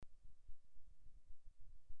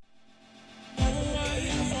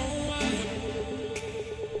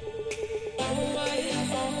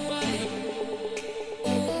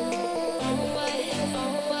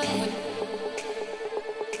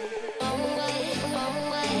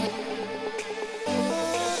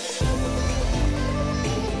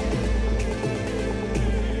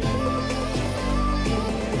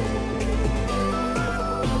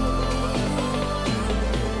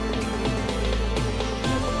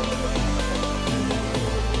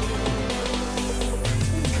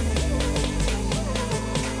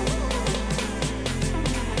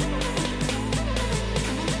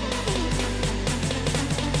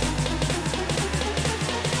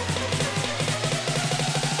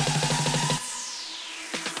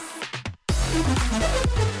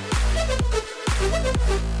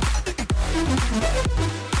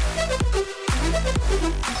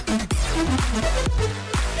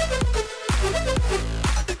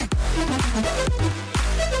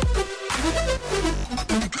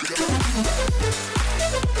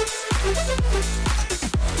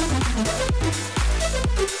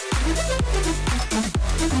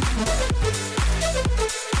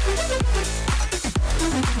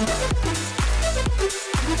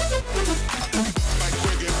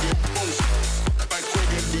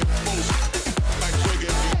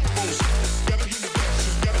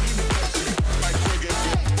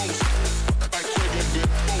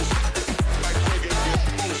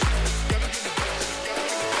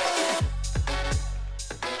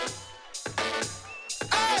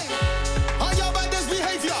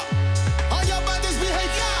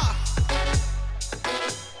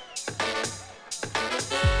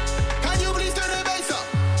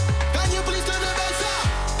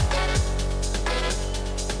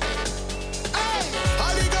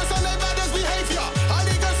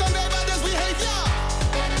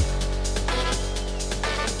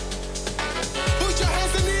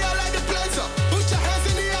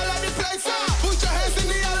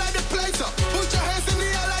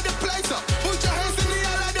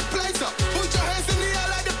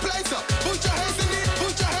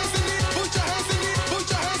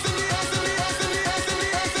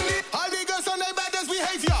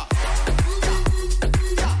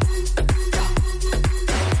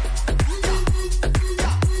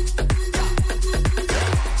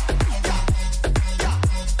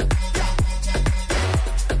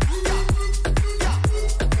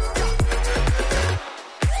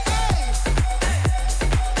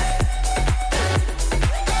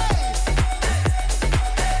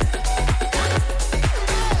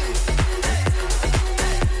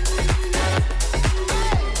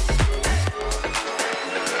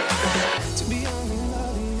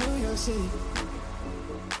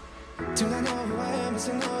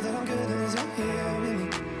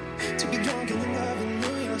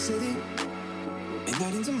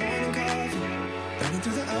Night into morning coffee, running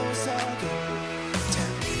through the hours talking.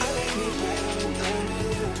 Damn, I let me burn, I'm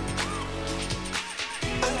with you.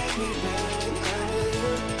 I let me burn, I'm with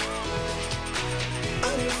you. I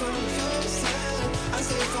knew from the first time, I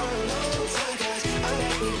stayed for a long time, 'cause I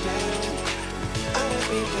let me burn, I let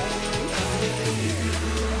me burn, I'm with you.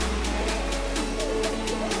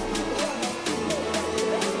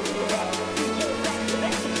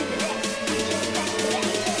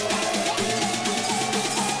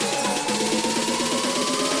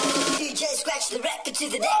 Scratch the record to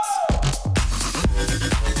the next.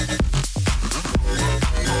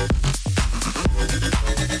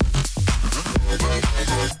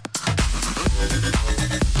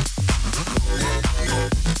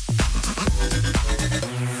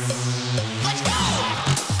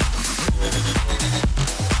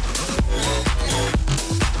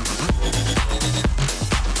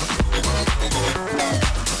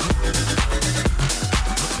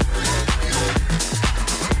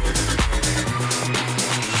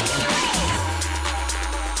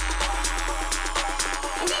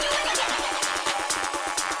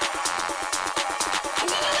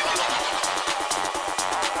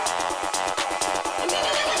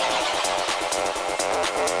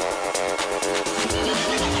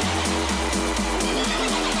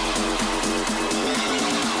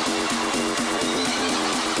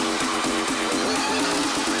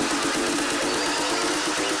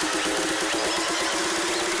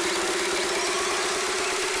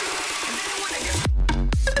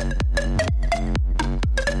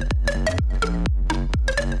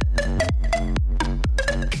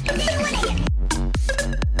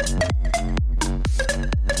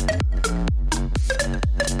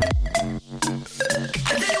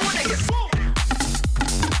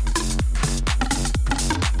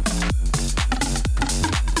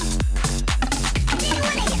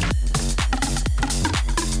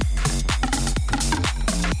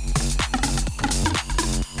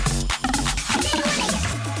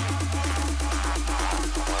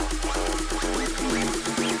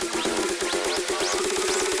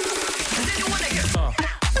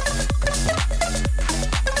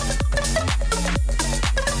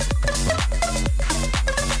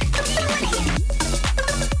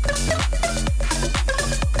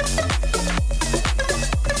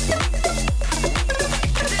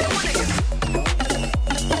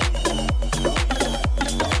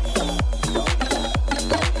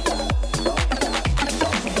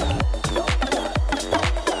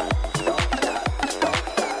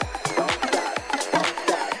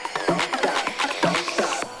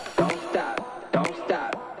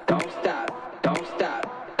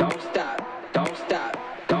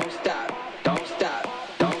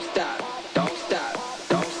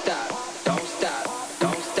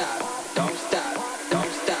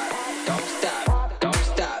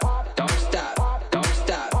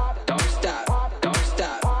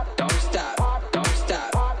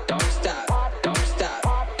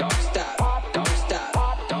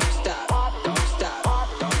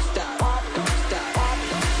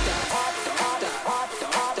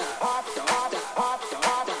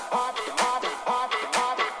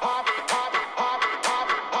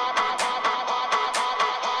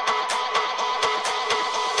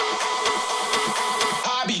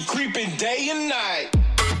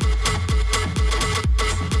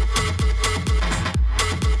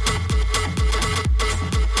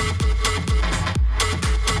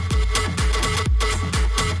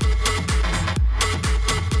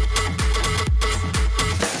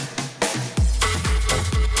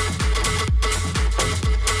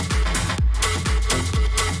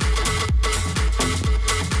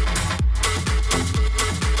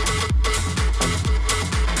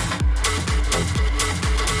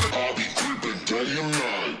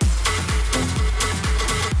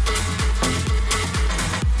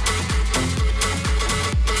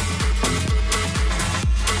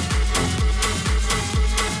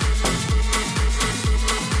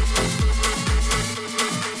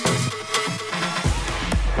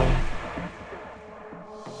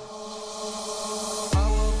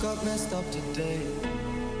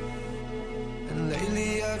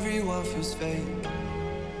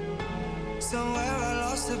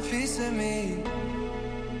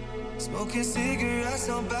 Smoking cigarettes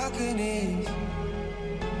on balconies,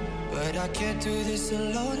 but I can't do this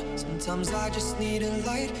alone. Sometimes I just need a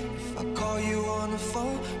light. If I call you on the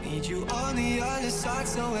phone, need you on the other side.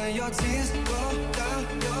 So when your tears roll down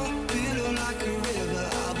your pillow like a river,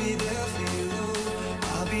 I'll be there for you.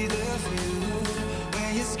 I'll be there for you.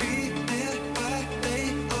 When you're screaming, but they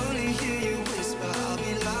only hear you whisper, I'll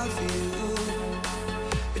be loud for you.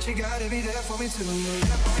 But you gotta be there for me too.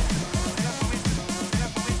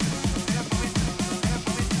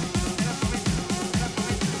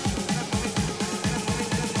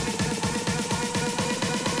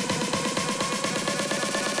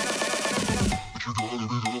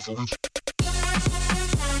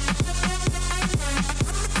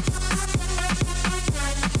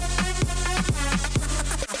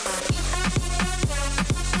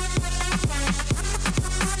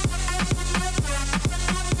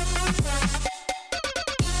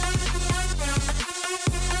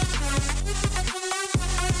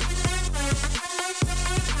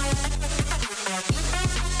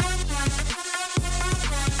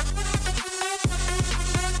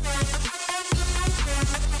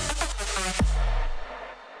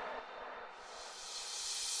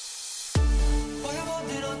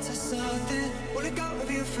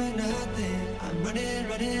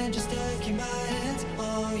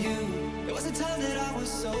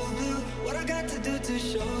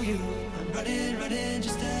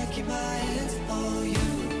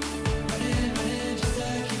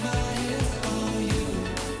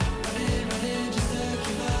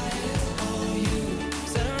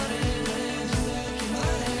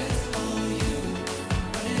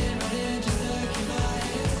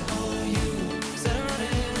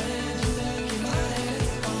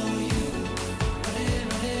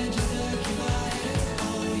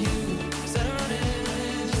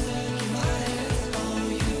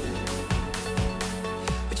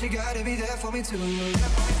 You gotta be there for me too.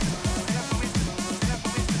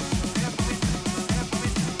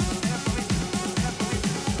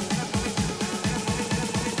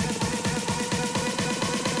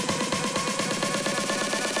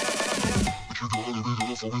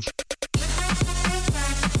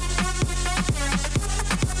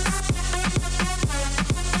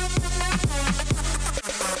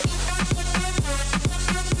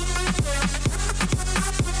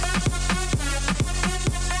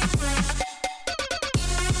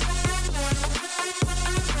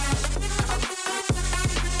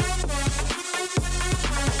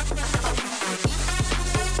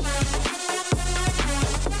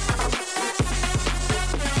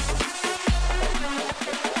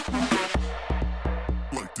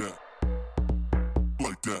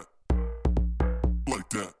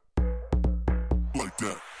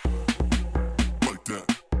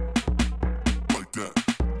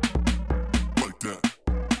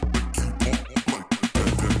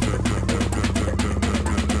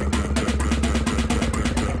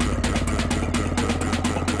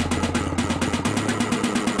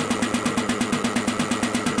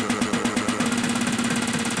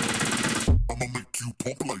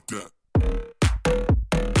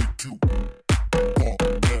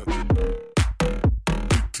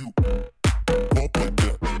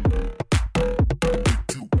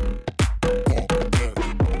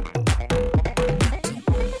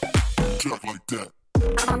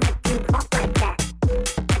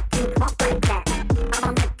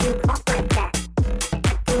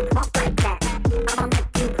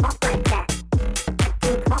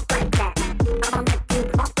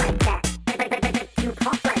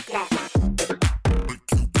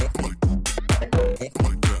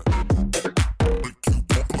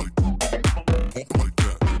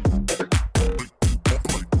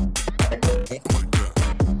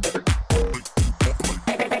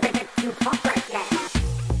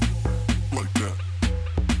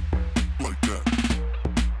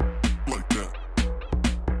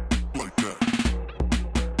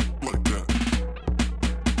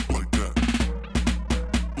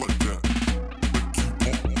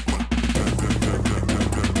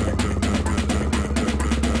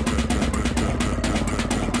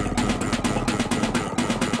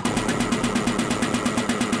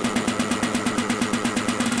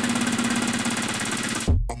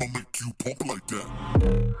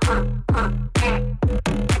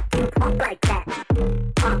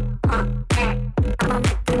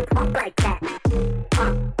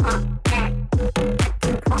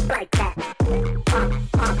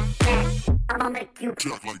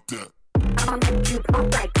 Jack like that. I'ma make you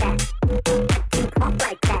pump like that. You pump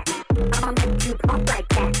like that. I'ma make you pump like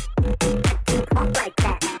that. You pump like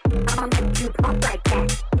that. I'ma make you pump like that.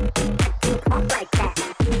 You pump like that.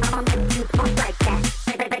 I'ma make you pump like that.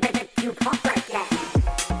 Make you pump like that.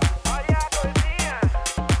 Olha a coisinha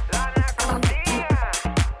lá na cozinha.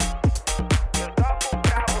 Eu toco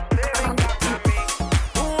pra você, vem cá pra mim.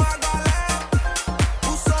 Uma galera, o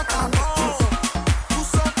som tá bom, o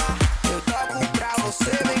som tá. Eu toco pra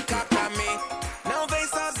você, vem cá pra mim. Não vem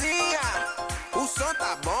sozinha, o som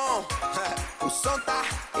tá bom, o som tá.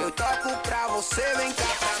 Eu toco pra você, vem cá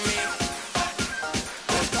pra mim.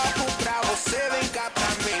 Eu toco pra você, vem cá pra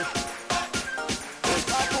mim. Eu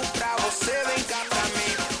toco pra você, vem cá pra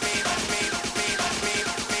mim.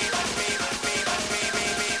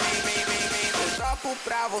 Eu toco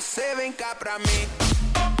pra você, vem cá pra mim.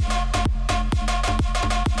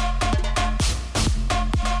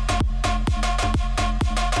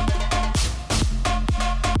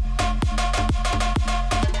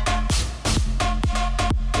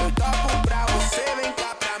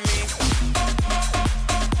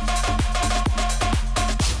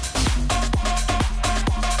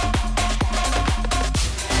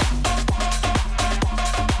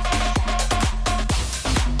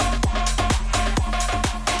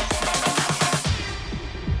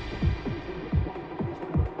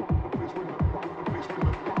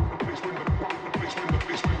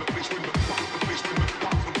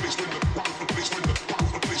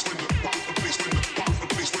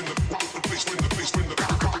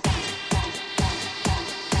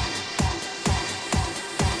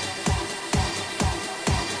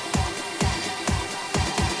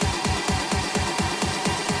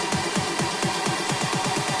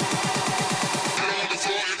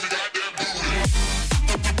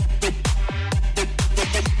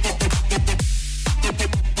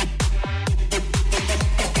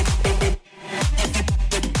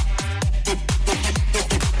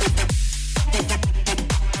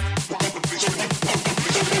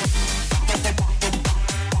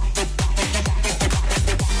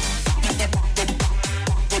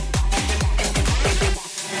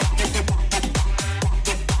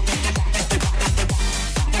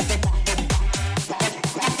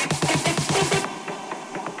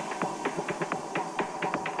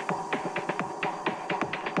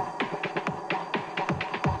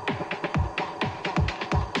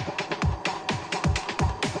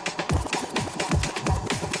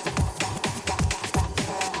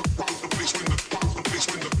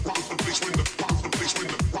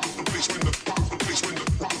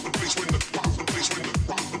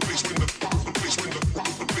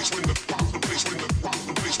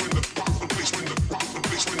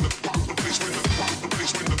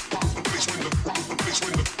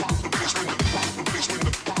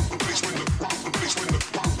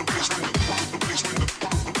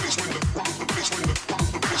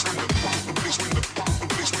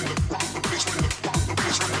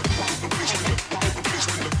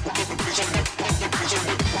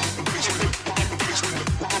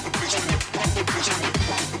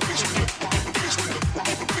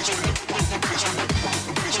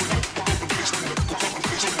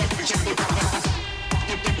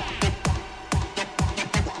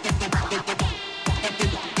 every